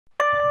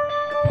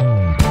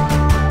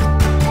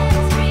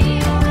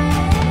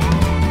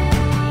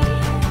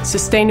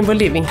Sustainable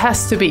living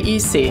has to be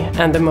easy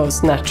and the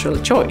most natural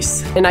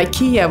choice. And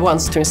IKEA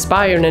wants to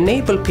inspire and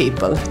enable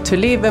people to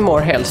live a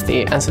more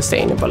healthy and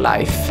sustainable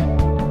life.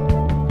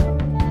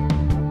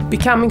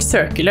 Becoming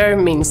circular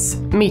means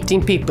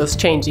meeting people's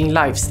changing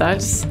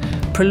lifestyles,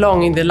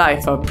 prolonging the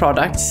life of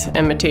products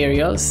and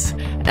materials,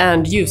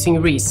 and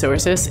using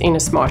resources in a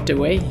smarter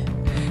way.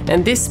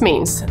 And this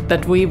means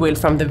that we will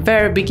from the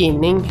very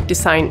beginning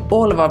design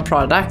all of our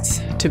products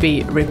to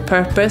be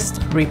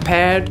repurposed,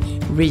 repaired,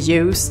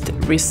 reused,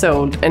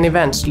 resold and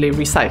eventually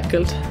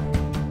recycled.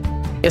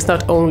 It's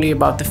not only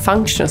about the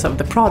functions of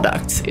the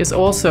products, it's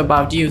also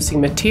about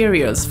using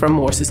materials from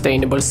more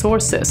sustainable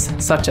sources,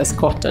 such as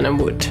cotton and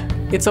wood.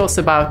 It's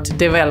also about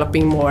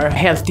developing more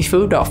healthy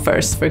food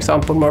offers, for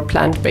example, more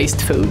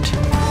plant-based food.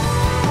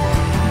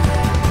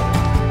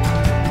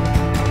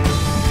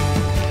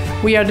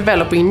 We are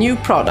developing new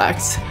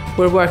products.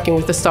 We're working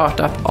with the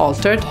startup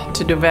Altered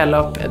to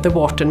develop the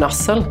water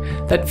nozzle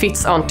that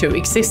fits onto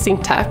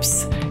existing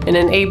taps and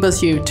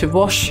enables you to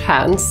wash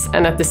hands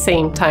and at the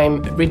same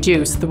time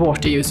reduce the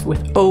water use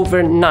with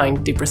over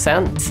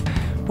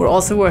 90%. We're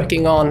also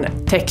working on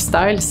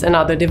textiles and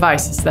other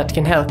devices that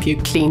can help you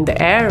clean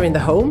the air in the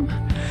home,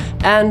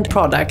 and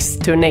products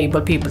to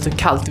enable people to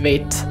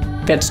cultivate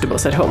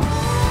vegetables at home.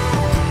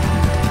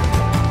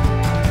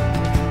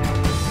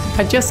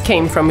 I just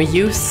came from a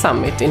youth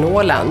summit in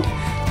Åland,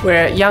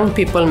 where young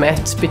people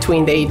met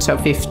between the age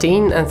of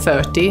 15 and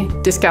 30,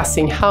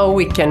 discussing how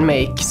we can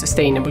make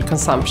sustainable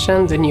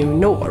consumption the new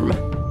norm.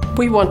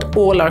 We want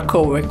all our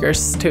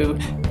co-workers to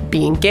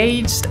be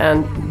engaged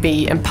and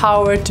be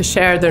empowered to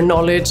share their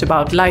knowledge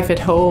about life at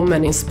home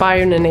and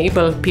inspire and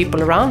enable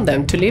people around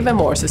them to live a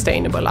more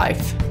sustainable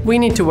life. We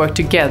need to work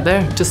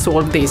together to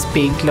solve these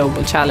big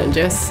global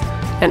challenges,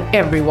 and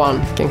everyone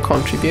can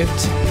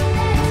contribute.